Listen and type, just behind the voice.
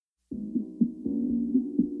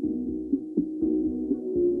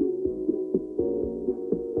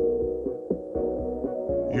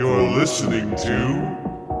listening to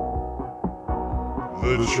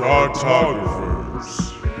the Chartographers.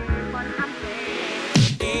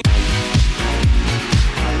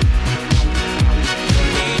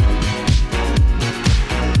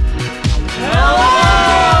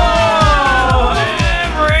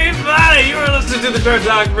 To the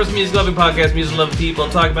Chartographers Music Loving Podcast, Music Loving People,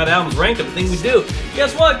 talk about albums, rank them, the thing we do.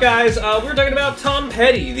 Guess what, guys? We're talking about Tom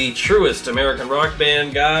Petty, the truest American rock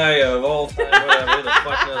band guy of all time. Whatever the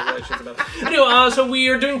fuck knows that shit's about. Anyway, so we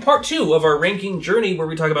are doing part 2 of our ranking journey where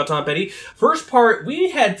we talk about Tom Petty. First part, we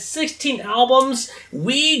had 16 albums.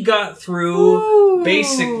 We got through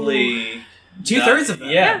basically 2/3 of them.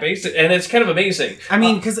 Yeah, basic, and it's kind of amazing. I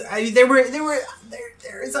mean, because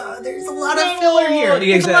there's a lot of filler here.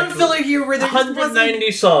 There's a lot of filler here where there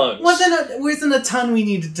 190 songs. Wasn't a ton we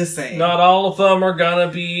needed to say. Not all of them are gonna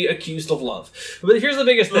be accused of love. But here's the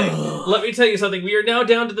biggest thing. Let me tell you something. We are now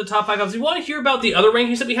down to the top 5 albums. If you want to hear about the other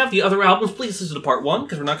rankings that we have, the other albums, please listen to part 1,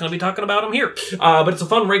 because we're not going to be talking about them here. But it's a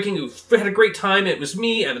fun ranking. We had a great time. It was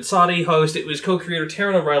me, Evan Sadi, host. It was co-creator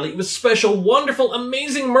Taran O'Reilly. It was special, wonderful,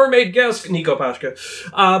 amazing mermaid guest, Nico Pashka.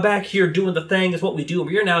 Back here doing the thing is what we do.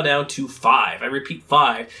 We are now down to 5. I repeat,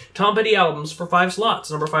 5. Tom Petty albums for 5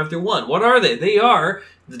 slots, number 5 through 1. What are they? They are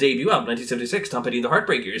the debut album, 1976, Tom Petty and the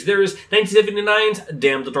Heartbreakers. There is 1979's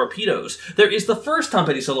Damn the Torpedoes. There is the first Tom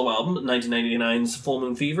Petty solo album, 1999's Full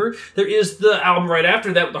Moon Fever. There is the album right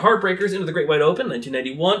after that with the Heartbreakers, Into the Great Wide Open,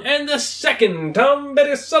 1991. And the second Tom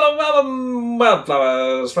Petty solo album,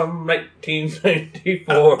 Wildflowers, from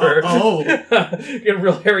 1994. Getting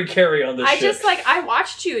real Harry Carey on this shit. I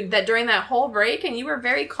watched you during that whole break, and you were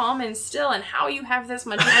very calm and still, and how you have this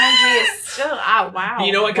much energy is still, wow.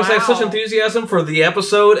 You know what, because I have such enthusiasm for the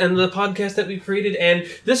episode and the podcast that we created, and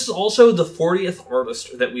this is also the 40th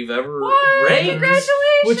artist that we've ever ranked. Congratulations!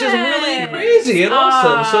 Which is really crazy and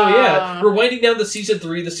awesome. So yeah, we're winding down the season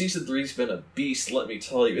 3. The season 3's been a beast, let me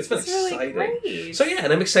tell you. It's been exciting. Really great. So yeah,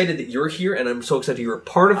 and I'm excited that you're here, and I'm so excited you're a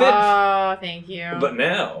part of it. Oh, thank you. But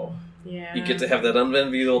now, yeah, you get to have that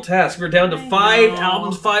unenviable task. We're down to 5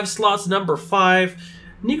 albums, 5 slots, number 5.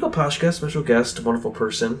 Nico Pashka, special guest, wonderful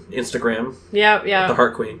person, Instagram. Yeah. The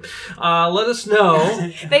Heart Queen. Let us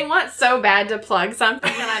know. They want so bad to plug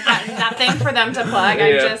something, and I've got nothing for them to plug.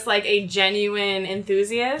 I'm just like a genuine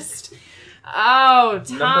enthusiast. Oh,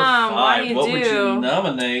 Tom, number 5. what do you what do? Would you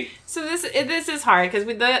nominate? So this is hard, because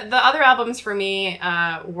the other albums for me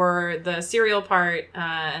were the cereal part,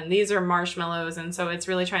 and these are marshmallows, and so it's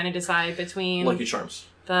really trying to decide between Lucky Charms.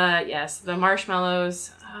 The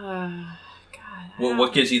marshmallows.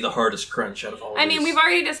 What gives you the hardest crunch out of all of these? I mean, we've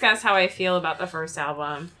already discussed how I feel about the first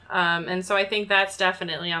album. And so I think that's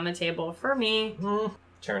definitely on the table for me.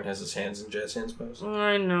 Taran has his hands in jazz hands pose.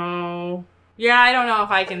 I know. Yeah, I don't know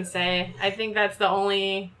if I can say. I think that's the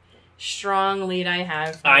only strong lead I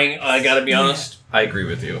have. I gotta be honest, I agree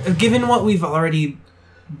with you. Given what we've already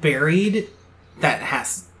buried, that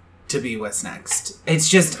has to be what's next. It's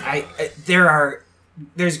just,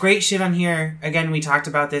 there's great shit on here. Again, we talked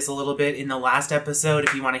about this a little bit in the last episode,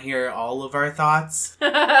 if you want to hear all of our thoughts.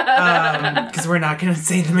 Because we're not going to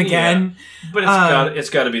say them again. Yeah, but it's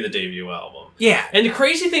got to be the debut album. Yeah. And the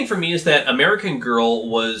crazy thing for me is that American Girl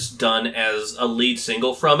was done as a lead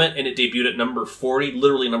single from it, and it debuted at number 40,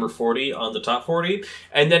 literally number 40 on the top 40.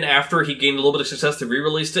 And then after he gained a little bit of success, they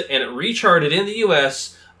re-released it, and it recharted in the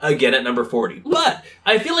US again at number 40. But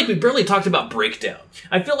I feel like we barely talked about Breakdown.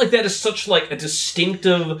 I feel like that is such like a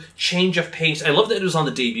distinctive change of pace. I love that it was on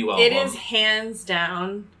the debut album. It is hands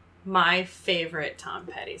down my favorite Tom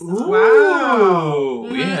Petty song. Wow.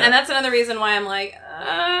 Mm-hmm. Yeah. And that's another reason why I'm like,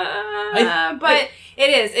 but it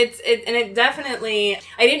is. And it definitely,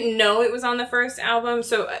 I didn't know it was on the first album.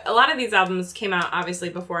 So a lot of these albums came out obviously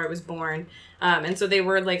before I was born. And so they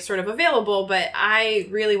were like sort of available, but I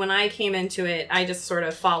really, when I came into it, I just sort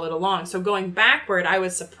of followed along. So going backward, I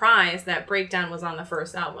was surprised that Breakdown was on the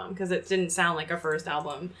first album, because it didn't sound like a first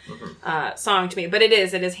album song to me. But it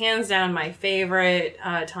is hands down my favorite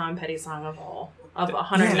Tom Petty song of all. Of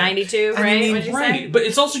 192, right? I mean, What'd you say? But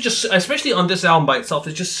it's also just, especially on this album by itself,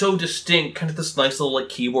 it's just so distinct. Kind of this nice little like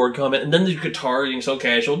keyboard comment, and then the guitar being so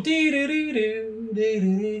casual. Like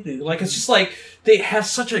it's just like they have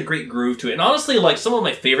such a great groove to it. And honestly, like some of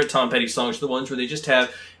my favorite Tom Petty songs are the ones where they just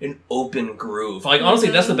have an open groove. Like honestly,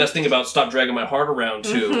 that's the best thing about "Stop Dragging My Heart Around"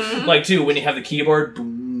 too. Like too, when you have the keyboard.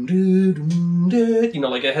 You know,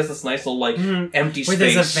 like it has this nice little like empty space. Where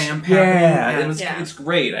there's a vamp. And it's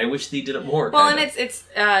great. I wish they did it more. Well, and it's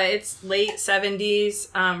late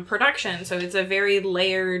 70s production, so it's a very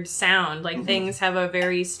layered sound. Like things have a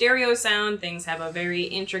very stereo sound, things have a very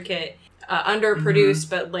intricate underproduced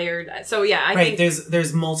but layered. So yeah, I think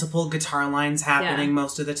there's multiple guitar lines happening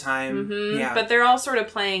most of the time. Yeah, but they're all sort of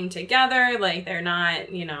playing together. Like they're not,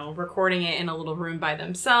 recording it in a little room by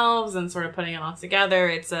themselves and sort of putting it all together.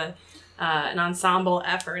 It's an ensemble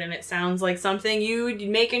effort, and it sounds like something you'd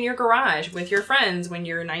make in your garage with your friends when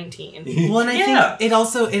you're 19. Well, and I think it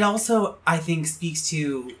also I think speaks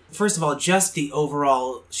to, first of all, just the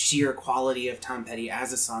overall sheer quality of Tom Petty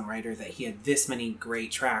as a songwriter, that he had this many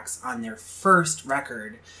great tracks on their first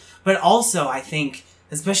record. But also, I think,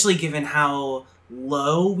 especially given how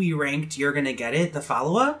low we ranked You're Gonna Get It, the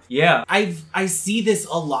follow-up. Yeah. I see this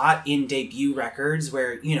a lot in debut records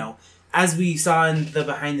where, as we saw in the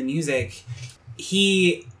Behind the Music,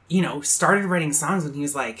 he, started writing songs when he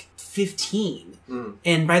was like 15.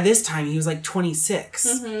 And by this time he was like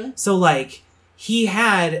 26. So like he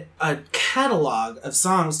had a catalog of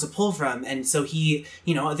songs to pull from. And so he,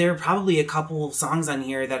 there are probably a couple songs on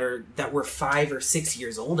here that were 5 or 6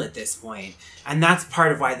 years old at this point. And that's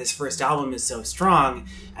part of why this first album is so strong.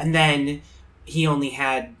 And then he only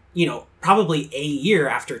had, probably a year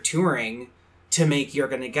after touring to make You're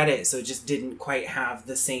Gonna Get It, so it just didn't quite have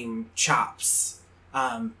the same chops.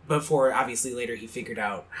 Before, obviously, later he figured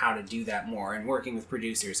out how to do that more, and working with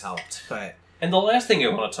producers helped. And the last thing I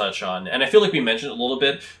want to touch on, and I feel like we mentioned it a little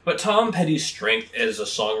bit, but Tom Petty's strength as a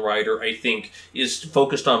songwriter, I think, is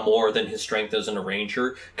focused on more than his strength as an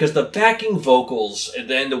arranger, because the backing vocals and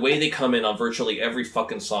then the way they come in on virtually every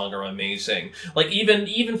fucking song are amazing. Like,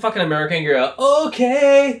 even fucking American Girl,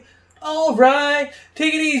 okay, all right,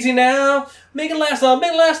 take it easy now, make it last all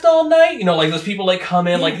night. Like those people like come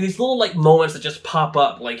in, like these little like moments that just pop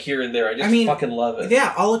up like here and there. I just fucking love it.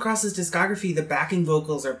 Yeah, all across his discography, the backing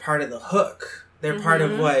vocals are part of the hook. They're part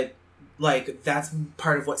of what, that's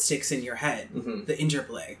part of what sticks in your head. The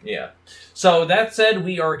interplay. Yeah. So that said,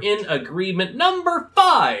 we are in agreement. Number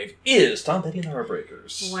 5 is Tom Petty and the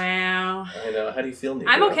Heartbreakers. Wow. I know. How do you feel, Nico?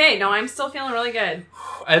 I'm okay. No, I'm still feeling really good.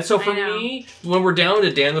 And so for me, when we're down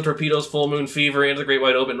to Dan the Torpedoes, Full Moon Fever, Into the Great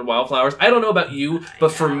Wide Open, and Wildflowers, I don't know about you,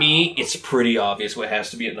 but for me, it's pretty obvious what has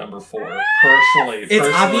to be at number 4. Personally. It's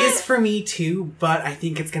obvious for me too, but I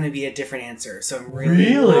think it's going to be a different answer. So I'm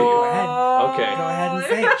really? Go ahead. Okay. Go ahead and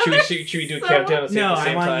say it. Should we do a countdown at the same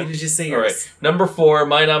time? No, I want you to just say yours. All right. Number 4,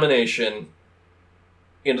 my nomination,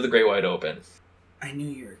 Into the Great Wide Open. I knew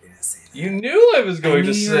you were going to say that. You knew I was going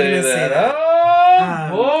to say that. Oh,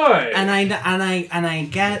 boy. And I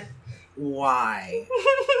get why.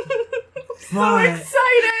 So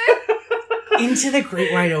excited. Into the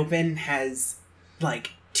Great Wide Open has,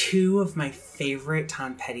 2 of my favorite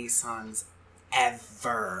Tom Petty songs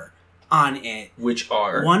ever on it. Which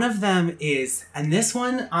are? One of them is, and this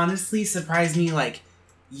one honestly surprised me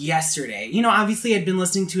yesterday. Obviously I'd been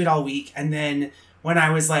listening to it all week, and then when I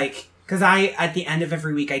was because at the end of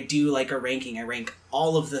every week I do a ranking. I rank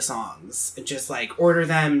all of the songs and just order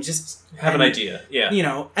them, just have an idea.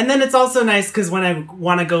 Yeah. And then it's also nice because when I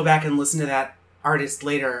want to go back and listen to that artist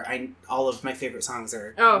later, all of my favorite sons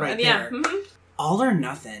are right there. All or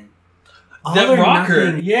Nothing. That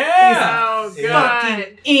rocker, yeah. Oh god,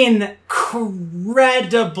 fucking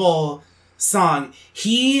incredible song.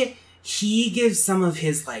 He gives some of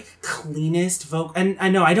his cleanest vocal, and I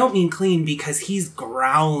know I don't mean clean because he's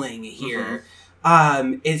growling here.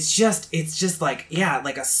 It's just a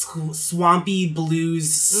swampy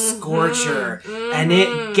blues scorcher, and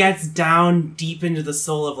it gets down deep into the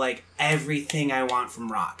soul of everything I want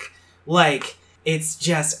from rock. It's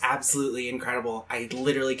just absolutely incredible. I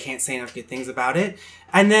literally can't say enough good things about it.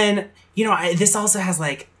 And then, this also has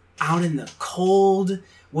Out in the Cold,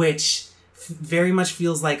 which very much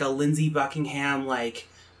feels like a Lindsey Buckingham,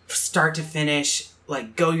 start to finish,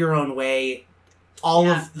 Go Your Own Way. So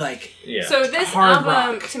this album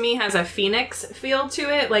rock. To me has a Phoenix feel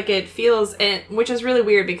to it. It feels, which is really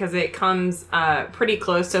weird because it comes pretty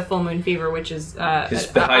close to Full Moon Fever, which is his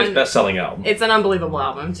best-selling album. It's an unbelievable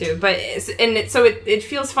album too. But it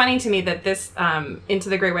feels funny to me that this Into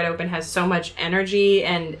the Great Wide Open has so much energy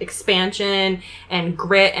and expansion and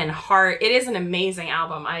grit and heart. It is an amazing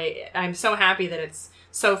album. I'm so happy that it's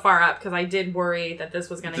so far up because I did worry that this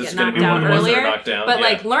was going to get knocked out earlier.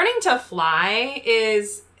 But Learning to Fly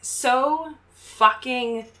is so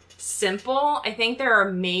fucking simple. I think there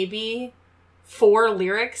are maybe 4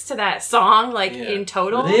 lyrics to that song, like in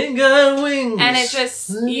total. They got wings. And it just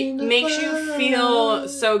makes you feel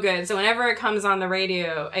so good. So whenever it comes on the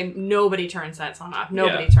radio, nobody turns that song off.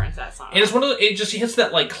 Nobody turns that song off. And it's one of the, it just hits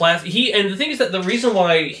that like class. And the thing is that the reason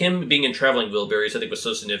why him being in Traveling Wilburys I think was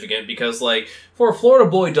so significant because like for a Florida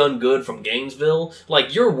boy done good from Gainesville,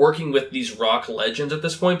 like you're working with these rock legends at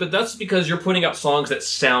this point, but that's because you're putting out songs that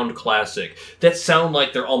sound classic, that sound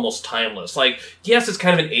like they're almost timeless. Like yes, it's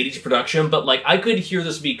kind of an 80s production, but like I could hear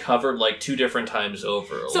this be covered like 2 different times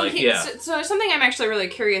over. So, like, so there's something I'm actually really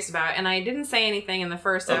curious about, and I didn't say anything in the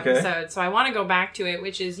first episode, so I want to go back to it,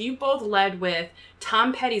 which is you both led with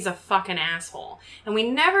Tom Petty's a fucking asshole. And we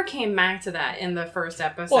never came back to that in the first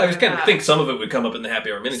episode. Well, I was kind of think some of it would come up in the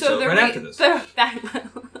Happy Hour Minute show right after this.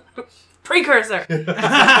 Precursor.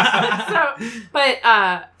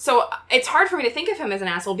 So it's hard for me to think of him as an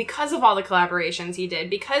asshole because of all the collaborations he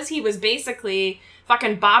did, because he was basically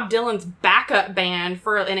fucking Bob Dylan's backup band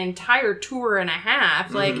for an entire tour and a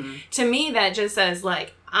half. Like, to me, that just says,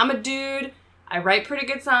 like, I'm a dude, I write pretty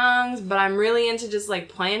good songs, but I'm really into just, like,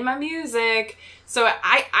 playing my music. So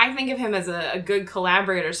I think of him as a good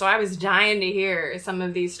collaborator. So I was dying to hear some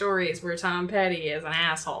of these stories where Tom Petty is an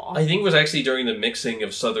asshole. I think it was actually during the mixing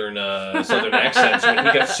of Southern accents when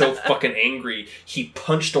he got so fucking angry, he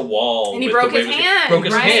punched a wall. And he broke his hand. Broke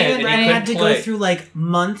his hand. And I he had to play. go through like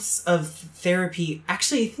months of therapy.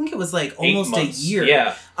 Actually, I think it was like almost a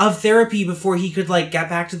year of therapy before he could like get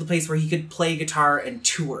back to the place where he could play guitar and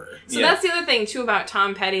tour. So that's the other thing too about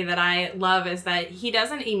Tom Petty that I love is that he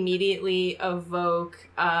doesn't immediately evoke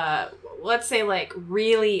let's say like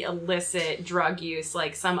really illicit drug use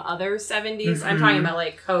like some other 70s. I'm talking about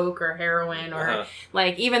like coke or heroin or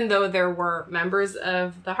like even though there were members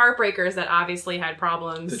of the Heartbreakers that obviously had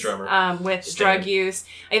problems with drug use.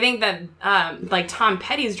 I think that like Tom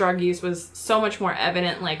Petty's drug use was so much more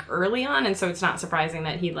evident like early on, and so it's not surprising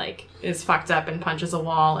that he like is fucked up and punches a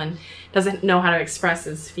wall and doesn't know how to express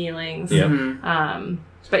his feelings.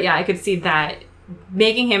 But yeah, I could see that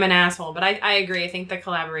making him an asshole, but I agree. I think the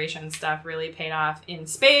collaboration stuff really paid off in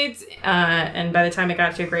spades, and by the time it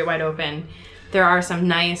got to A Great Wide Open, there are some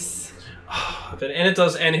nice... And it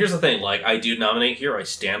does, and here's the thing, like, I do nominate here, I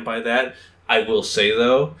stand by that. I will say,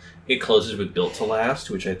 though, it closes with Built to Last,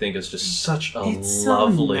 which I think is just such a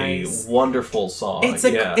lovely, wonderful song. It's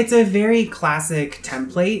a very classic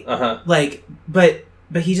template, like, but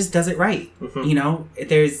he just does it right. You know,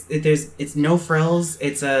 it's no frills.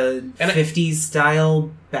 It's a 50s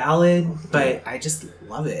style ballad, but I just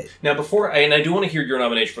love it. Now, I do want to hear your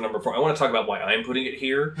nomination for number 4. I want to talk about why I'm putting it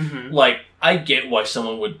here. Like, I get why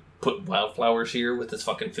someone would put Wildflowers here with this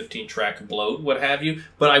fucking 15-track bloat, what have you.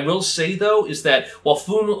 But I will say, though, is that while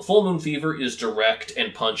Full Moon Fever is direct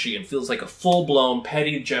and punchy and feels like a full-blown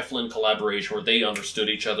Petty Jeff Lynne collaboration where they understood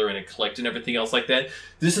each other and it clicked and everything else like that,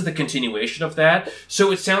 this is the continuation of that.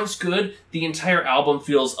 So it sounds good. The entire album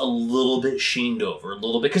feels a little bit sheened over, a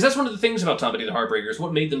little bit. Because that's one of the things about Tom Petty and the Heartbreakers.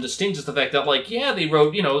 What made them distinct is the fact that, like, yeah, they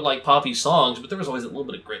wrote, you know, like poppy songs, but there was always a little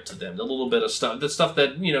bit of grit to them. A little bit of stuff, the stuff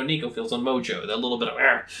that, you know, Nico feels on Mojo. That little bit of...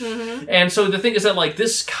 And so the thing is that, like,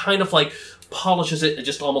 this kind of, like, polishes it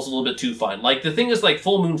just almost a little bit too fine. Like, the thing is, like,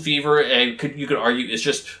 Full Moon Fever, you could argue, is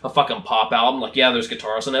just a fucking pop album. Like, yeah, there's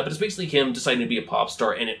guitars on that, but it's basically him deciding to be a pop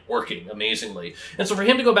star and it working amazingly. And so for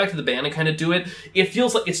him to go back to the band and kind of do it, it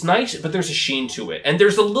feels like it's nice, but there's a sheen to it. And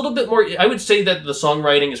there's a little bit more... I would say that the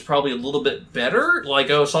songwriting is probably a little bit better, like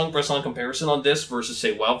a song-for-song comparison on this versus,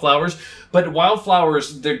 say, Wildflowers. But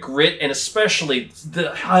Wildflowers, the grit, and especially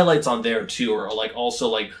the highlights on there, too, are, like, also,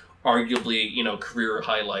 like, arguably, you know, career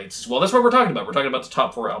highlights. Well, that's what we're talking about. We're talking about the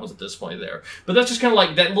top 4 albums at this point there. But that's just kind of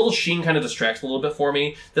like, that little sheen kind of distracts a little bit for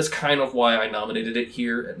me. That's kind of why I nominated it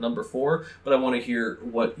here at number 4. But I want to hear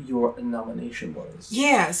what your nomination was.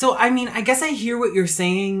 Yeah, so, I mean, I guess I hear what you're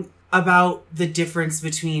saying about the difference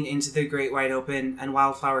between Into the Great Wide Open and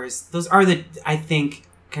Wildflowers. Those are I think...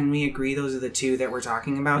 Can we agree those are the 2 that we're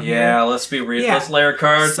talking about here? Yeah, let's be real. Yeah. Let's lay our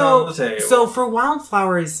cards on the table. So for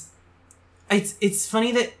Wildflowers, it's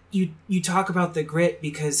funny that you talk about the grit,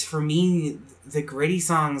 because for me, the gritty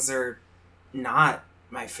songs are not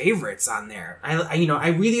my favorites on there. I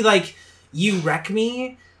really like You Wreck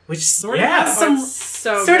Me, which sort of has some...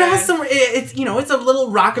 It's, you know, it's a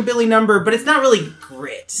little rockabilly number, but it's not really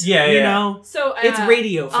grit. Yeah, you know? So it's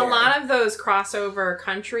radio fare. A lot of those crossover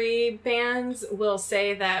country bands will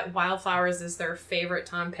say that Wildflowers is their favorite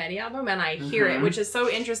Tom Petty album, and I hear it, which is so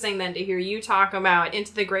interesting then to hear you talk about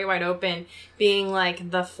Into the Great Wide Open being like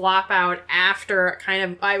the flop out after kind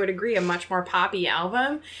of, I would agree, a much more poppy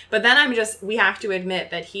album. But then we have to admit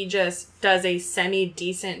that he just does a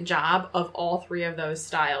semi-decent job of all 3 of those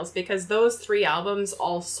styles. sales, because those 3 albums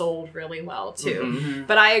all sold really well too. Mm-hmm.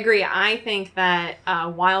 But I agree. I think that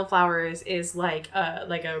Wildflowers is like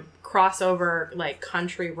a crossover like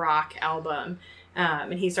country rock album.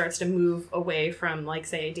 And he starts to move away from, like,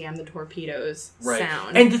 say, Damn the Torpedoes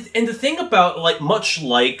sound. And the thing about, like, much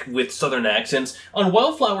like with Southern accents, on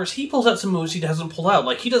Wildflowers, he pulls out some moves he doesn't pull out.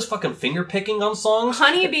 Like, he does fucking finger picking on songs.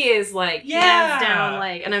 Honeybee is, like, hands down,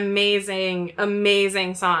 like, an amazing,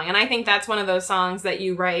 amazing song. And I think that's one of those songs that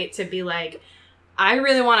you write to be like, I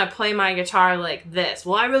really want to play my guitar like this.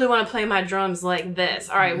 Well, I really want to play my drums like this.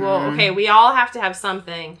 All right, well, okay, we all have to have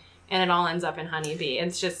something. And it all ends up in Honeybee.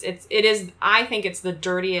 It is, I think it's the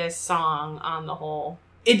dirtiest song on the whole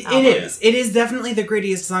It is. It is definitely the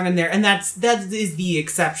grittiest song in there. And that is the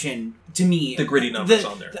exception to me. The gritty numbers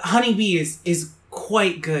on there. The Honeybee is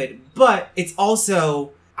quite good. But it's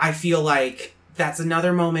also, I feel like, that's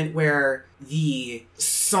another moment where the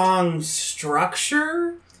song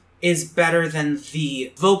structure is better than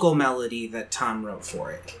the vocal melody that Tom wrote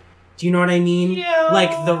for it. Do you know what I mean? Yeah.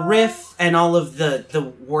 Like the riff and all of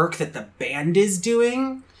the work that the band is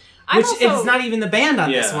doing. Which it's not even the band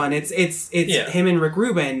on this one. It's him and Rick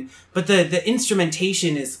Rubin. But the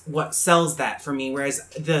instrumentation is what sells that for me. Whereas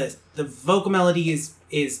the vocal melody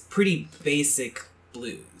is pretty basic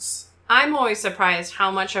blues. I'm always surprised how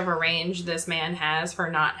much of a range this man has for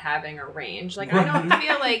not having a range. Like, I don't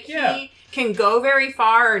feel like he can go very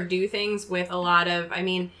far or do things with a lot of, I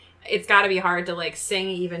mean, it's got to be hard to, like, sing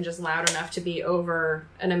even just loud enough to be over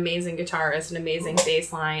an amazing guitarist, an amazing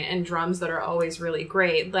bass line, and drums that are always really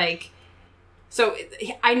great. Like, so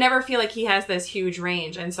I never feel like he has this huge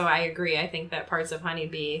range, and so I agree. I think that parts of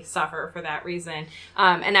Honeybee suffer for that reason.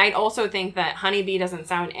 And I also think that Honeybee doesn't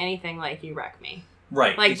sound anything like You Wreck Me.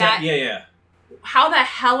 Right. Like that. Yeah. How the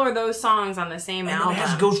hell are those songs on the same album?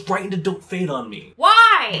 And it goes right into Don't Fade on Me.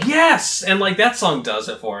 Why? Yes! And, like, that song does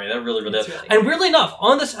it for me. That really does. Really and weirdly enough,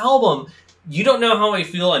 on this album, You Don't Know How I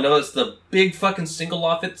Feel, I know it's the big fucking single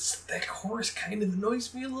off it. That chorus kind of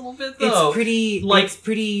annoys me a little bit, though. It's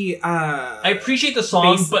pretty, I appreciate the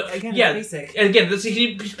song, but again, basic. And again,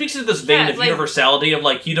 he speaks to this vein of like, universality of,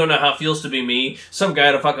 like, you don't know how it feels to be me. Some guy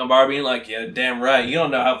at a fucking bar being like, yeah, damn right, you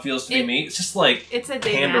don't know how it feels to be me. It's just like, it's a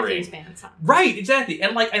Dave pandering. Matthews Band song. Right, exactly.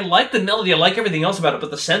 And, like, I like the melody, I like everything else about it, but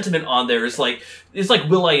the sentiment on there is like, it's like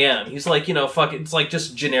Will.i.am. He's like, you know, fuck, it's like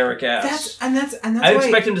just generic ass. That's I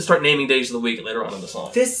expect him to start naming days of the week later on in the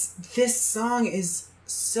song. This song is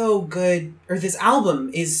so good, or this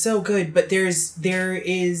album is so good, but there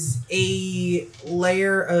is a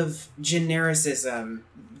layer of genericism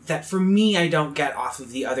that for me I don't get off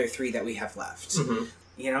of the other 3 that we have left. Mm-hmm.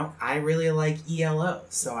 You know, I really like ELO,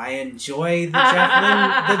 so I enjoy the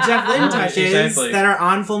Jeff Lynne touches that are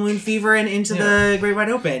on Full Moon Fever and Into the Great Wide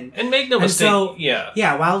Open. And make no mistake, so,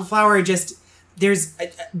 Wildflower just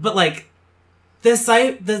but like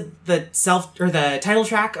the title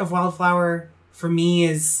track of Wildflower for me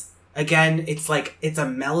is, again, it's like it's a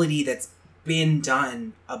melody that's been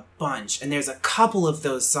done a bunch, and there's a couple of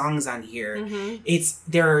those songs on here.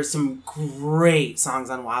 Mm-hmm. There are some great songs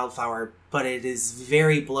on Wildflower, but it is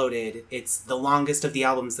very bloated. It's the longest of the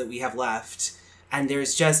albums that we have left, and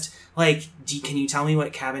there's just like, can you tell me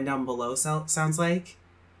what Cabin Down Below sounds like?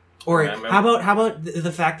 Or how about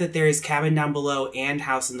the fact that there is Cabin Down Below and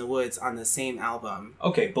House in the Woods on the same album?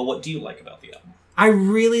 Okay, but what do you like about the album? I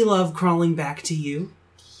really love Crawling Back to You.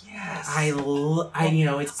 Yes. I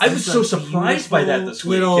was so surprised by that this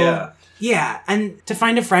week. Yeah, and To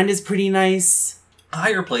Find a Friend is pretty nice.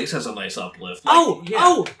 Higher Place has a nice uplift.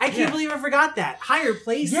 I can't believe I forgot that. Higher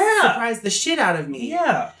Place surprised the shit out of me.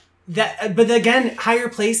 Yeah. But again, Higher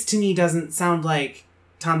Place to me doesn't sound like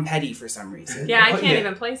Tom Petty for some reason. Yeah, I can't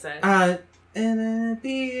even place it. And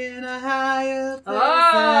be in a higher place.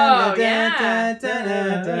 Oh, yeah,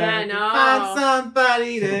 no. Find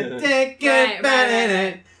somebody to take it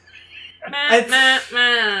better. Yeah.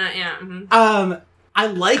 Mm-hmm. I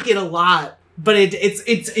like it a lot, but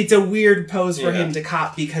it's a weird pose for him to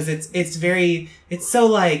cop because it's so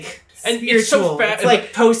like and spiritual. It's so it's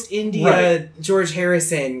like post-India George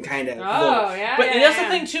Harrison kind of. Oh, yeah. But that's the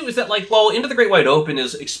thing too, is that, like, while Into the Great Wide Open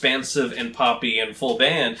is expansive and poppy and full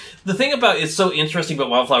band, the thing about it's so interesting about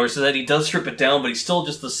Wildflowers is that he does strip it down, but he's still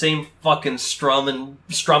just the same fucking strum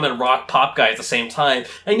and rock pop guy at the same time.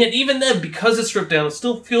 And yet even then, because it's stripped down, it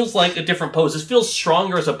still feels like a different pose. It feels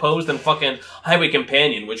stronger as a pose than fucking Highway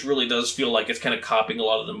Companion, which really does feel like it's kind of copying a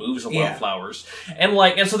lot of the moves of Wildflowers. And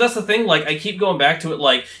so that's the thing, like, I keep going back to it,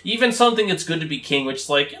 like, even something It's Good to Be King, which is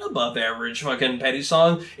like an above average fucking Petty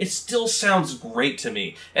song, it still sounds great to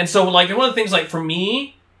me. And so, like, one of the things, like, for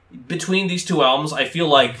me, between these two albums, I feel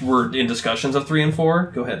like we're in discussions of 3 and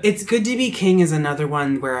 4. Go ahead. It's Good to Be King is another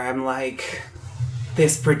one where I'm like,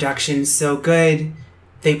 this production's so good.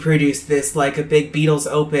 They produced this like a big Beatles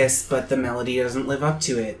opus, but the melody doesn't live up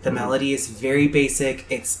to it. The melody is very basic.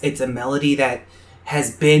 It's a melody that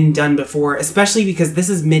has been done before, especially because this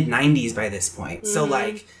is mid-90s by this point. So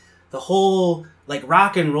like the whole like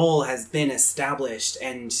rock and roll has been established,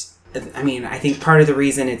 and I mean, I think part of the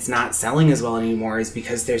reason it's not selling as well anymore is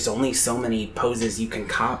because there's only so many poses you can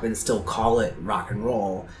cop and still call it rock and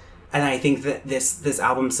roll. And I think that this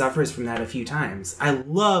album suffers from that a few times. I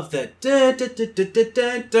love the da da da da da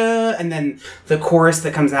da da, and then the chorus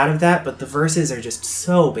that comes out of that, but the verses are just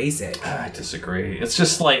so basic. I disagree. It's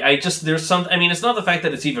just like there's some. I mean, it's not the fact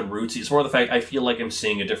that it's even rootsy. It's more the fact I feel like I'm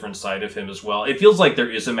seeing a different side of him as well. It feels like there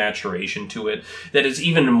is a maturation to it that is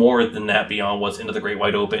even more than that beyond what's Into the Great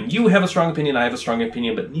Wide Open. You have a strong opinion. I have a strong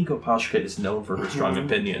opinion, but Nico Pashka is known for her strong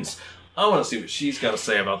opinions. I want to see what she's got to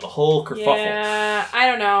say about the whole kerfuffle. Yeah, I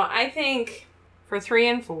don't know. I think for 3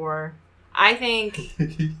 and 4, I think...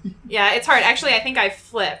 yeah, it's hard. Actually, I think I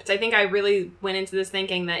flipped. I think I really went into this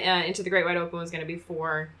thinking that Into the Great Wide Open was going to be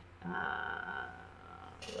 4.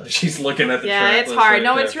 She's looking at the track. Yeah, it's hard.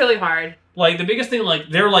 No, it's really hard. Like, the biggest thing, like,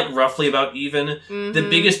 they're, like, roughly about even. Mm-hmm. The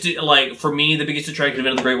biggest, like, for me, the biggest attraction of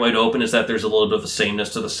Into the Great Wide Open is that there's a little bit of a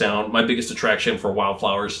sameness to the sound. My biggest attraction for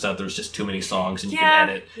Wildflowers is that there's just too many songs and you can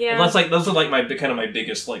edit. Yeah. And that's, like, those are, like, my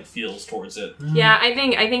biggest, like, feels towards it. Yeah, I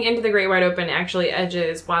think Into the Great Wide Open actually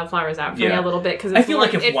edges Wildflowers out for me a little bit, because I feel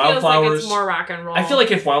like if Wildflowers... feels like it's more rock and roll. I feel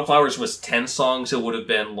like if Wildflowers was 10 songs, it would have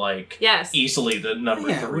been, like, yes, easily the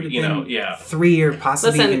number 3, you know? Yeah. 3 or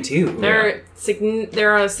possibly even 2.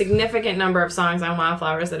 There are a significant number of songs on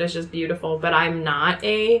Wildflowers that is just beautiful, but I'm not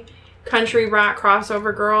a country rock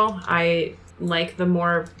crossover girl. I like the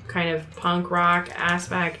more kind of punk rock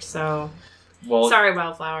aspect, so... Well, sorry,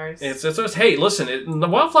 Wildflowers. It's hey, listen, the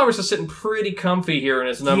Wildflowers is sitting pretty comfy here in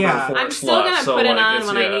its number 4 slot. I'm still gonna put it on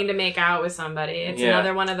when I need to make out with somebody. It's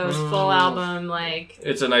another one of those full album, like...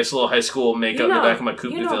 It's a nice little high school makeup in the back of my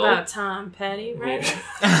Coupe de Ville. You know about Tom Petty, right?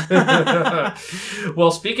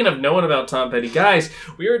 Well, speaking of knowing about Tom Petty, guys,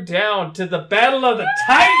 we are down to the Battle of the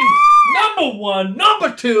Titans! Number 1,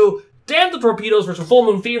 number 2, Damn the Torpedoes versus Full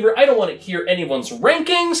Moon Fever. I don't want to hear anyone's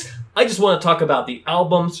rankings. I just want to talk about the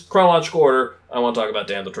albums, chronological order. I want to talk about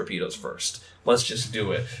Damn the Torpedoes first. Let's just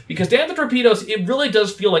do it. Because Damn the Torpedoes, it really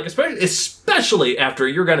does feel like, especially after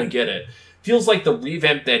You're Gonna Get It, feels like the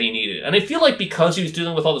revamp that he needed. And I feel like because he was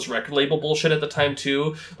dealing with all this record label bullshit at the time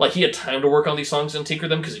too, like he had time to work on these songs and tinker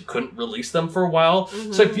them because he couldn't release them for a while.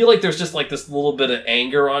 Mm-hmm. So I feel like there's just like this little bit of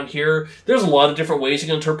anger on here. There's a lot of different ways you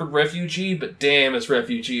can interpret Refugee, but damn, is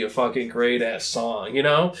Refugee a fucking great ass song, you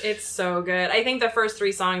know? It's so good. I think the first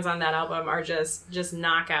 3 songs on that album are just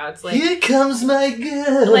knockouts. Like, Here Comes My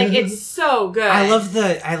Girl. Like, it's so good. I love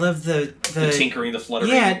the tinkering, the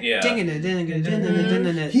fluttering. Yeah.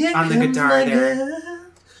 On the guitar there.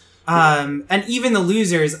 And even the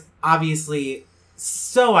Losers, obviously,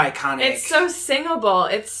 so iconic. It's so singable.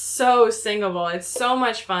 It's so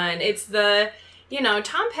much fun. It's the,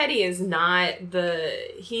 Tom Petty is not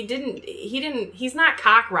he's not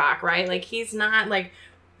cock rock, right? Like, he's not like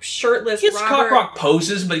shirtless. He's cock rock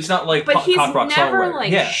poses, but he's not like but he's cock rock never songwriter.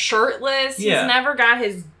 Like shirtless. He's never got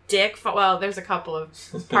his dick. Well, there's a couple of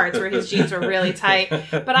parts where his jeans were really tight,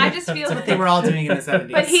 but I just feel like they were all doing in the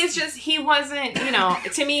 70s. But he wasn't,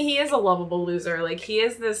 to me, he is a lovable loser. Like, he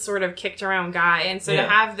is this sort of kicked around guy, and so to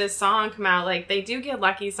have this song come out, like, they do get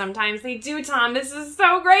lucky sometimes. They do, Tom. This is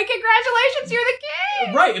so great. Congratulations, you're the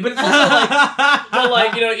king. Right, but it's also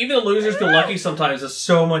like, even the Losers get lucky sometimes is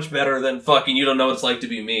so much better than fucking You Don't Know What It's Like to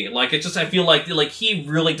Be Me. Like, it's just, I feel like he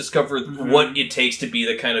really discovered what it takes to be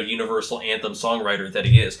the kind of universal anthem songwriter that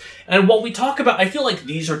he is. And while we talk about, I feel like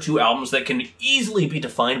these are 2 albums that can easily be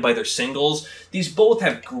defined by their singles. These both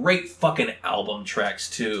have great fucking album tracks,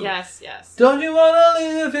 too. Yes. Don't you wanna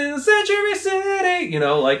live in Century City?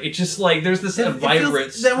 It's just like, there's this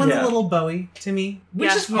vibrance. That one's a little Bowie to me.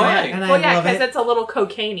 Which is fine. And I love it. Because it's a little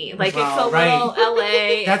cocaine-y. Like, it's a little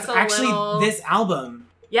LA. That's actually this album.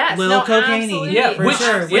 Yes, Little cocaine-y. Yeah, for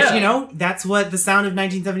sure. Which, that's what the sound of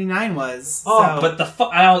 1979 was. Oh, so.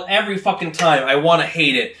 But every fucking time, I want to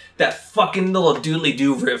hate it. That fucking little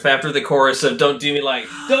doodly-doo riff after the chorus of Don't Do Me Like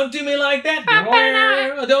that, Don't Do Me Like that,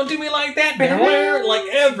 like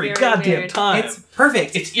every goddamn time. It's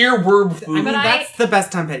perfect. It's earworm food. I mean, that's the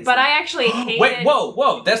best Tom Petty song. But I actually hate it. Wait,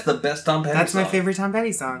 whoa, that's the best Tom Petty song. That's my favorite Tom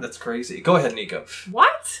Petty song. That's crazy. Go ahead, Nico.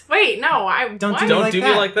 What? Wait, no, Don't Do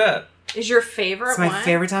Me Like That. Is your favorite one? It's my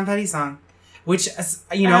favorite Tom Petty song. Which, it's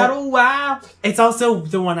also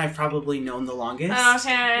the one I've probably known the longest.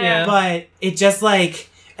 Okay. Yeah. But it just, like...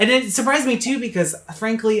 And it surprised me too because,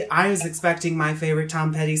 frankly, I was expecting my favorite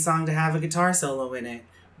Tom Petty song to have a guitar solo in it,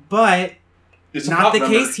 but It's a not pop the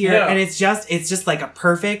number. case here. Yeah. And it's just like a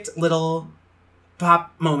perfect little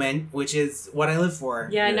pop moment, which is what I live for.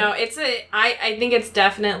 Yeah, no, I think it's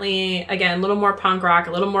definitely, again, a little more punk rock,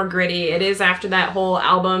 a little more gritty. It is after that whole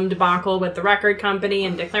album debacle with the record company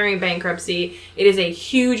and declaring bankruptcy. It is a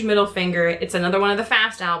huge middle finger. It's another one of the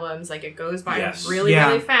fast albums. Like, it goes by really,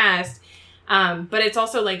 really fast. But it's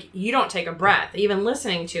also, like, you don't take a breath, even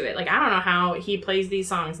listening to it. Like, I don't know how he plays these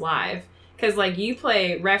songs live. Because, like, you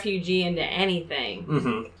play Refugee into anything.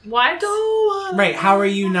 Mm-hmm. What? Right, how are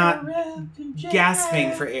you not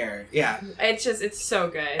gasping for air? Yeah. It's so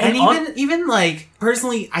good. And even like,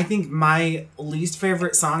 personally, I think my least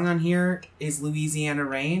favorite song on here is Louisiana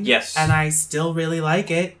Rain. Yes. And I still really like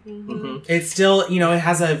it. Mm-hmm. It's still, it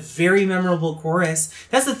has a very memorable chorus.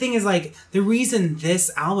 That's the thing is, like, the reason this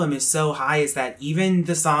album is so high is that even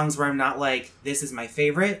the songs where I'm not like, this is my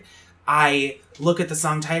favorite, I look at the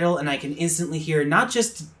song title and I can instantly hear not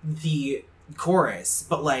just the chorus,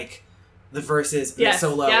 but like the verses and the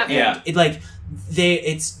solo. Yep. And it like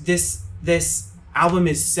this album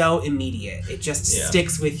is so immediate. It just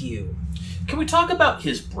sticks with you. Can we talk about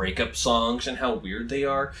his breakup songs and how weird they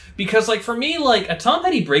are? Because, like, for me, like, a Tom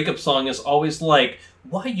Petty breakup song is always like,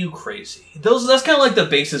 why you crazy? That's kind of like the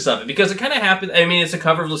basis of it, because it kind of happened. I mean, it's a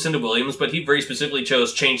cover of Lucinda Williams, but he very specifically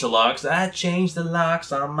chose Change the Locks. I changed the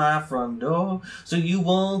locks on my front door so you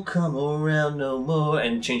won't come around no more,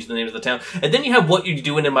 and change the name of the town. And then you have What You're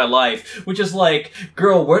Doing in My Life, which is like,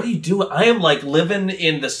 girl, what are you doing? I am, like, living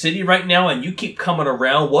in the city right now and you keep coming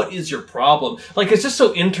around. What is your problem? Like, it's just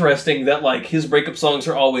so interesting that, like, his breakup songs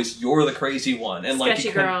are always, you're the crazy one. And like,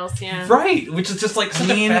 Sketchy Girls, yeah. Right, which is just like such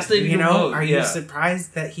a fascinating mode. Are you surprised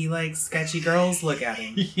that he likes sketchy girls? Look at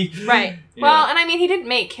him. Right. Yeah. Well, and I mean, he didn't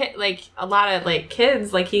make a lot of like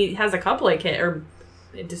kids. Like, he has a couple of kids or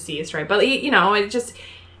deceased, right? But he, it just,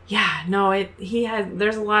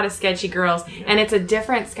 there's a lot of sketchy girls, and it's a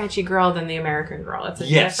different sketchy girl than the American Girl. It's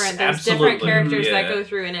there's different characters that go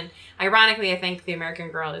through, and ironically, I think the American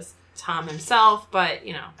Girl is Tom himself, but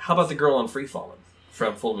How about the girl on Free Fallin'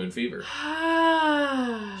 from Full Moon Fever?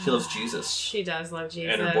 She loves Jesus. She does love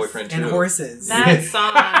Jesus. And her boyfriend, too. And horses. That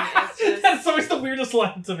song is just... That's always the weirdest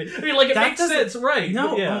line to me. I mean, like, it makes sense, right?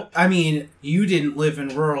 No, yeah. I mean, you didn't live in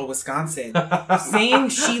rural Wisconsin. Saying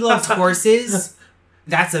she loves horses,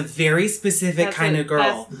 that's a very specific kind of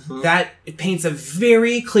girl. That paints a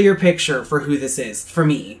very clear picture for who this is, for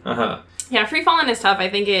me. Uh-huh. Yeah, Free Fallin' is tough. I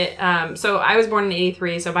think it, so I was born in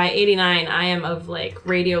 83, so by 89, I am of, like,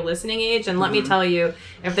 radio listening age, and let me tell you,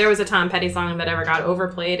 if there was a Tom Petty song that ever got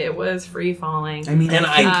overplayed, it was Free Falling. I mean, And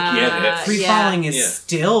I get it. Free Falling is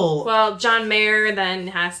still... Well, John Mayer then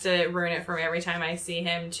has to ruin it for me every time I see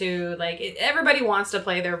him, too. Like, everybody wants to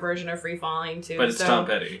play their version of Free Falling, too. But it's Tom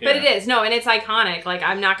Petty. But it is. No, and it's iconic. Like,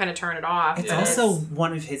 I'm not going to turn it off. It's also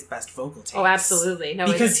one of his best vocal takes. Oh, absolutely. No,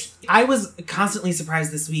 because I was constantly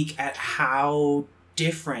surprised this week at how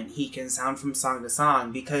different he can sound from song to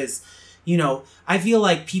song, because, I feel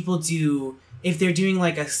like people do, if they're doing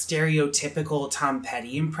like a stereotypical Tom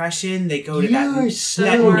Petty impression, they go to that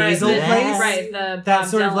nasal place. Right, that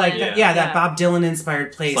sort of like, that Bob Dylan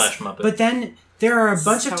inspired place. Slash Muppet. But then there are a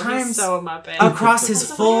bunch of times across his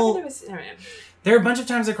there are a bunch of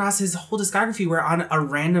times across his whole discography where on a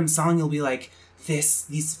random song you'll be like, this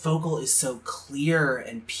vocal is so clear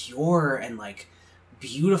and pure and like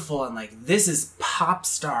beautiful, and like, this is pop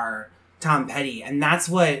star Tom Petty. And that's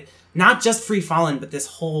what, not just Free Fallin', but this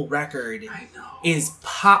whole record is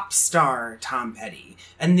pop star Tom Petty.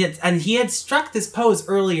 And he had struck this pose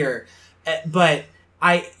earlier, but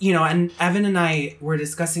and Evan and I were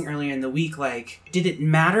discussing earlier in the week, like, did it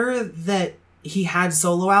matter that he had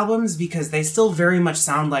solo albums? Because they still very much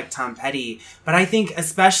sound like Tom Petty. But I think,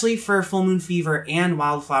 especially for Full Moon Fever and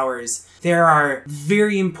Wildflowers, there are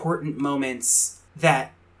very important moments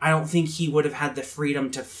that I don't think he would have had the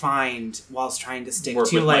freedom to find whilst trying to stick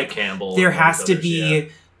to. Like, Campbell, there has to be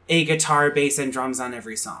a guitar, bass, and drums on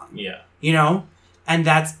every song. Yeah. And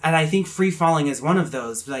I think Free Falling is one of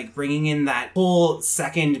those, like, bringing in that whole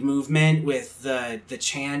second movement with the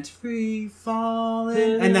chant, Free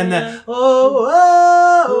Falling, and then the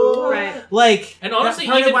right. Like, and honestly,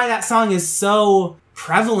 part of why that song is so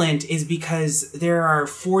prevalent is because there are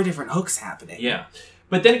 4 different hooks happening. Yeah.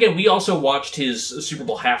 But then again, we also watched his Super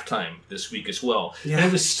Bowl halftime this week as well. Yeah. And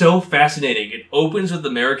it was so fascinating. It opens with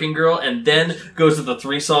American Girl and then goes to the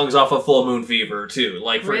 3 songs off of Full Moon Fever, too.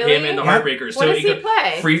 Like, for him and the Heartbreakers. What does he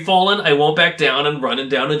play? Free Fallin', I Won't Back Down, and Running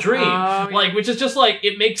Down a Dream. Oh, yeah. Like, which is just like,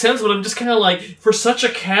 it makes sense, but I'm just kind of like, for such a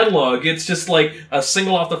catalog, it's just like a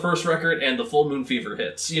single off the first record and the Full Moon Fever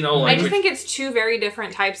hits. You know, like... I just think it's 2 very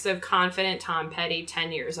different types of confident Tom Petty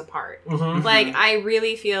 10 years apart. Mm-hmm. Like, I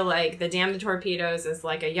really feel like The Damn the Torpedoes is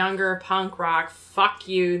like a younger punk rock, fuck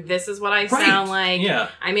you, this is what I sound like,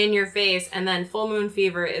 I'm in your face, and then Full Moon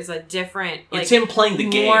Fever is a different, like, it's him playing the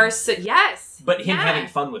game. Yes. But him having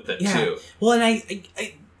fun with it, too. Well, and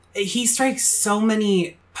he strikes so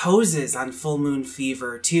many poses on Full Moon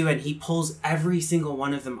Fever, too, and he pulls every single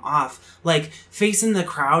one of them off. Like, Facing the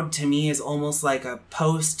Crowd, to me, is almost like a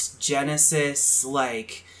post-Genesis,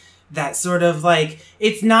 like, that sort of, like,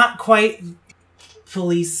 it's not quite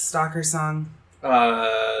Police Stalker song.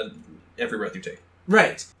 Every Breath You Take.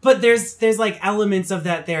 Right. But there's like elements of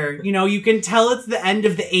that there. You know, you can tell it's the end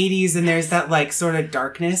of the 80s and there's that like sort of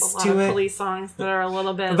darkness to to it. it. Police songs that are a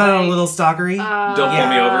little bit a little stalkery. Don't Pull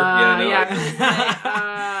Me Over.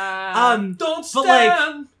 Don't stand. But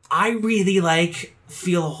like, I really like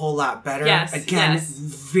Feel a Whole Lot Better. Yes. Again, Yes.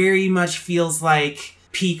 very much feels like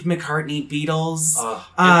peak McCartney Beatles.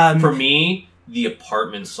 For me, the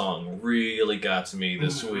Apartment song really got to me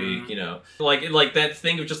this week, you know. Like that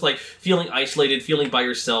thing of just like feeling isolated, feeling by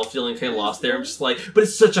yourself, feeling kind of lost there. I'm just like, but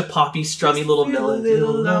it's such a poppy, strummy little melody. A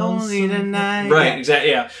little lonely tonight. Right,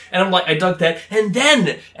 exactly, yeah. And I'm like, I dug that. And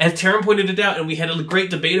then, as Taran pointed it out, and we had a great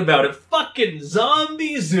debate about it, fucking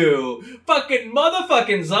Zombie Zoo. Fucking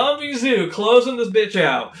motherfucking Zombie Zoo closing this bitch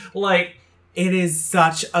out. Like, it is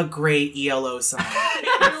such a great ELO song.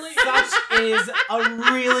 It is a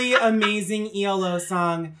really amazing ELO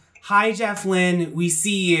song. Hi, Jeff Lynne, we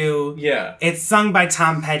see you. Yeah. It's sung by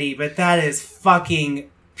Tom Petty, but that is fucking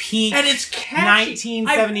peak and it's catchy.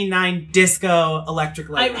 1979 disco Electric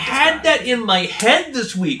Light. I've had that in my head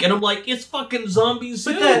this week, and I'm like, it's fucking Zombie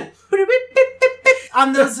Zoo.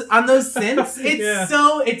 On those synths,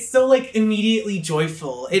 it's so like immediately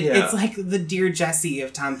joyful. It's like the Dear Jessie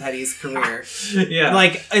of Tom Petty's career. Yeah,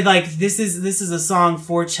 like this is a song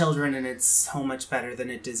for children, and it's so much better than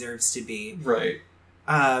it deserves to be. Right.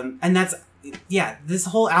 And that's this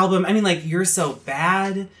whole album. I mean, like, You're So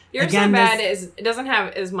Bad. You're So Bad it doesn't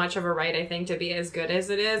have as much of a right, I think, to be as good as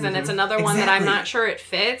it is, and it's another one that I'm not sure it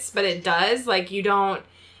fits, but it does. Like, you don't.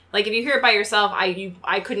 Like, if you hear it by yourself,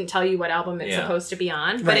 I couldn't tell you what album it's supposed to be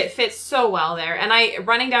on, but it fits so well there. And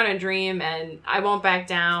Running Down a Dream and I Won't Back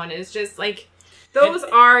Down is just, like, those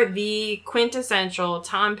are the quintessential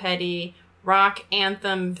Tom Petty rock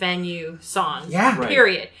anthem venue songs. Yeah.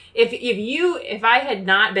 Period. If I had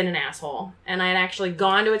not been an asshole and I had actually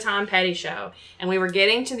gone to a Tom Petty show and we were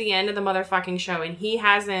getting to the end of the motherfucking show and he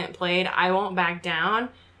hasn't played I Won't Back Down,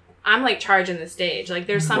 I'm like charging the stage. Like,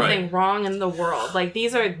 there's something wrong in the world. Like,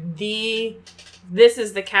 this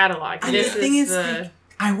is the catalog. And this the thing is the... like,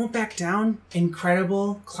 I Won't Back Down,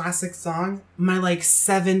 incredible classic song. My like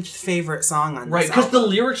 7th favorite song on this because album. the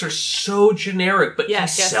lyrics are so generic, but he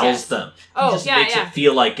sells them. He just makes it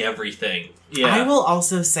feel like everything. Yeah. I will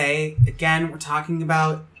also say, again, we're talking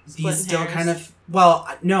about these still hairs. kind of, well,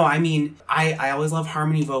 no, I mean, I always love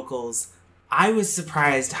harmony vocals. I was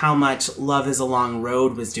surprised how much Love Is a Long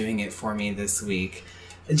Road was doing it for me this week.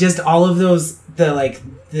 Just all of those,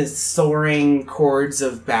 the soaring chords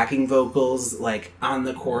of backing vocals, like, on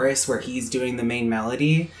the chorus where he's doing the main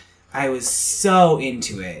melody. I was so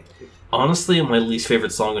into it. Honestly, my least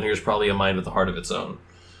favorite song on here is probably A Mind with a Heart of Its Own.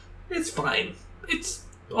 It's fine. It's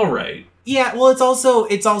alright. Yeah, well, it's also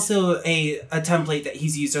a template that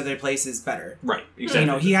he's used other places better. Right, exactly. You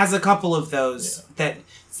know, he has a couple of those that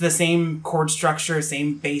it's the same chord structure,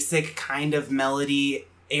 same basic kind of melody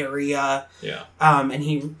area. Yeah. And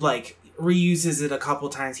he, like, reuses it a couple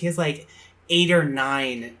times. He has, like, 8 or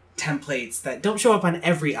 9 templates that don't show up on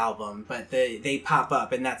every album, but they pop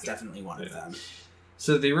up, and that's definitely one of them.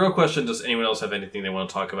 So the real question, does anyone else have anything they want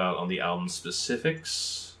to talk about on the album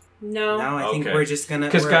specifics? No, I think we're just gonna...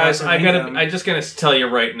 Because, guys, I'm just gonna tell you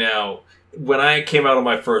right now, when I came out on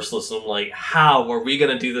my first listen, I'm like, how are we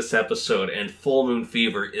gonna do this episode and Full Moon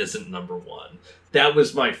Fever isn't number 1? That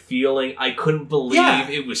was my feeling. I couldn't believe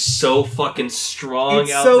it was so fucking strong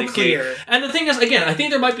it's out so the clear. gate. And the thing is, again, I think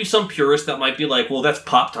there might be some purists that might be like, well, that's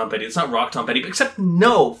pop Tom Petty. It's not rock Tom Petty. Except,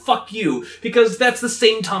 no, fuck you. Because that's the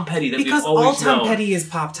same Tom Petty that we've always known. Because all Tom Petty is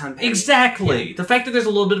pop Tom Petty. Exactly. Yeah. The fact that there's a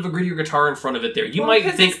little bit of a grittier guitar in front of it there. You might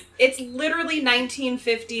think... It's literally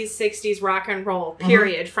 1950s, 60s rock and roll,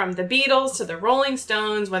 period. From the Beatles to the Rolling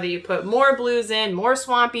Stones, whether you put more blues in, more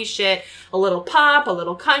swampy shit, a little pop, a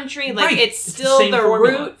little country. Like, it's still the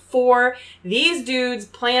root for these dudes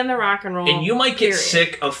playing the rock and roll. And you might get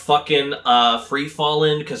sick of fucking Free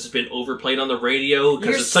Fallin' because it's been overplayed on the radio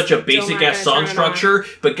because it's such a basic-ass song structure.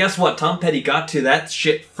 But guess what? Tom Petty got to that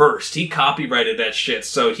shit first. He copyrighted that shit,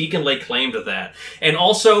 so he can lay claim to that. And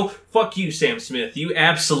also, fuck you, Sam Smith. You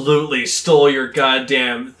absolutely stole your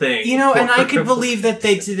goddamn thing. You know, and I could believe that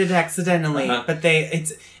they did it accidentally, but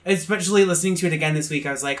especially listening to it again this week,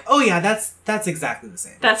 I was like, oh yeah, that's exactly the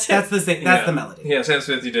same. That's the same. That's the melody. Yeah, Sam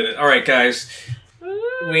Smith, you did it. All right, guys.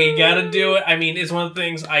 We gotta do it. I mean, it's one of the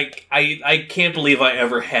things I can't believe I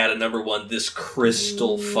ever had a number one this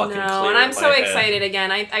crystal fucking clear. And I'm so excited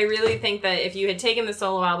again. I really think that if you had taken the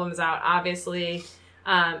solo albums out, obviously,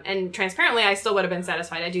 and transparently, I still would have been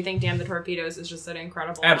satisfied. I do think Damn the Torpedoes is just an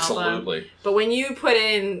incredible album. But when you put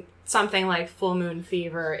in something like Full Moon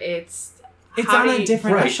Fever, it's on a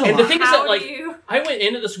different echelon. And the thing is that, like, I went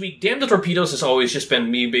into this week, Damn the Torpedoes has always just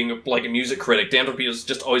been me being, like, a music critic. Damn the Torpedoes has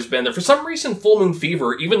just always been there. For some reason, Full Moon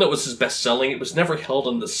Fever, even though it was his best-selling, it was never held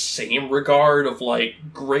in the same regard of, like,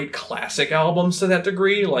 great classic albums to that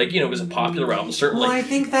degree. Like, you know, it was a popular album, certainly. Well, I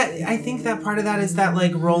think that part of that is that,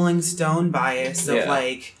 like, Rolling Stone bias of,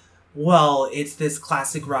 like... Well, it's this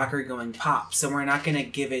classic rocker going pop, so we're not going to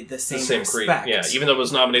give it the same respect. Yeah, even though it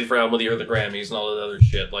was nominated for Album of the Year or the Grammys and all that other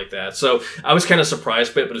shit like that. So I was kind of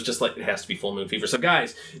surprised by it, but it's just like, it has to be Full Moon Fever. So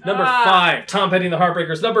guys, number 5, Tom Petty and the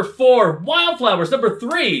Heartbreakers. Number 4, Wildflowers. Number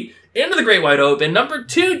 3, Into the Great Wide Open. Number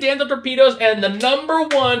 2, Damn the Torpedoes. And the number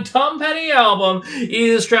 1 Tom Petty album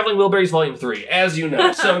is Traveling Wilburys Volume 3, as you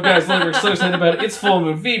know. So guys, we're so excited about it. It's Full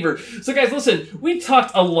Moon Fever. So guys, listen, we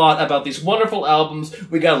talked a lot about these wonderful albums.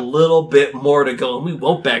 We got a little bit more to go, and we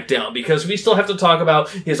won't back down, because we still have to talk about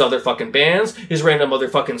his other fucking bands, his random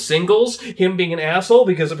motherfucking singles, him being an asshole,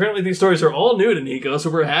 because apparently these stories are all new to Nico,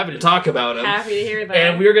 so we're happy to talk about him. Happy to hear that.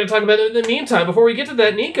 And we're going to talk about it in the meantime. Before we get to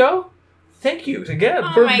that, Nico... Thank you again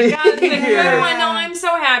for being here. Oh my god, it's a good one. No, I'm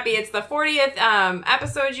so happy. It's the 40th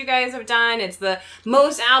episode you guys have done. It's the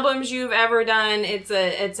most albums you've ever done. It's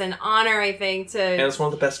an honor, I think, to... And it's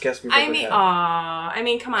one of the best guests we've ever had. I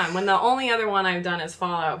mean, come on. When the only other one I've done is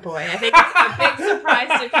Fall Out Boy. I think it's a big surprise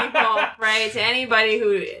to people, right? To anybody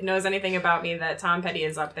who knows anything about me, that Tom Petty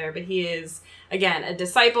is up there. But he is, again, a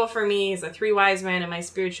disciple for me. He's a three wise man in my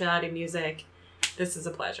spirituality music. This is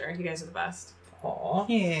a pleasure. You guys are the best. Aw.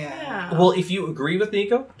 Yeah. Well, if you agree with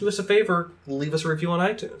Nico, do us a favor, leave us a review on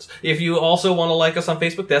iTunes. If you also want to like us on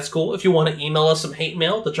Facebook, that's cool. If you want to email us some hate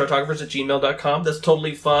mail, thechartographers@gmail.com, that's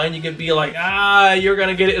totally fine. You can be like, you're going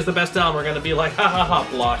to get it as the best album. We're going to be like,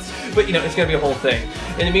 blocks. But, you know, it's going to be a whole thing.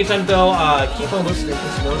 In the meantime, though, keep on listening,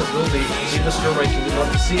 because you know it will be. Leave us your ranking. We'd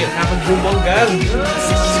love to see it. Have a good one, guys.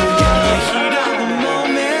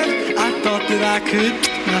 I thought that I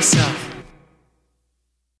could myself.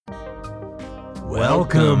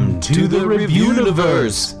 Welcome to the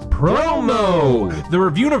Reviewniverse promo! The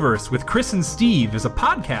Reviewniverse with Chris and Steve is a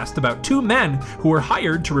podcast about two men who are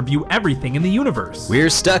hired to review everything in the universe. We're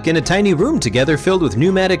stuck in a tiny room together filled with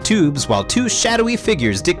pneumatic tubes while two shadowy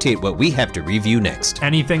figures dictate what we have to review next.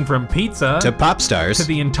 Anything from pizza to pop stars to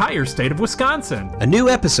the entire state of Wisconsin. A new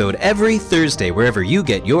episode every Thursday wherever you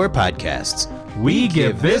get your podcasts. We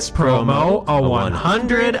give this promo a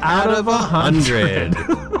 100 out of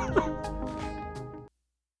 100.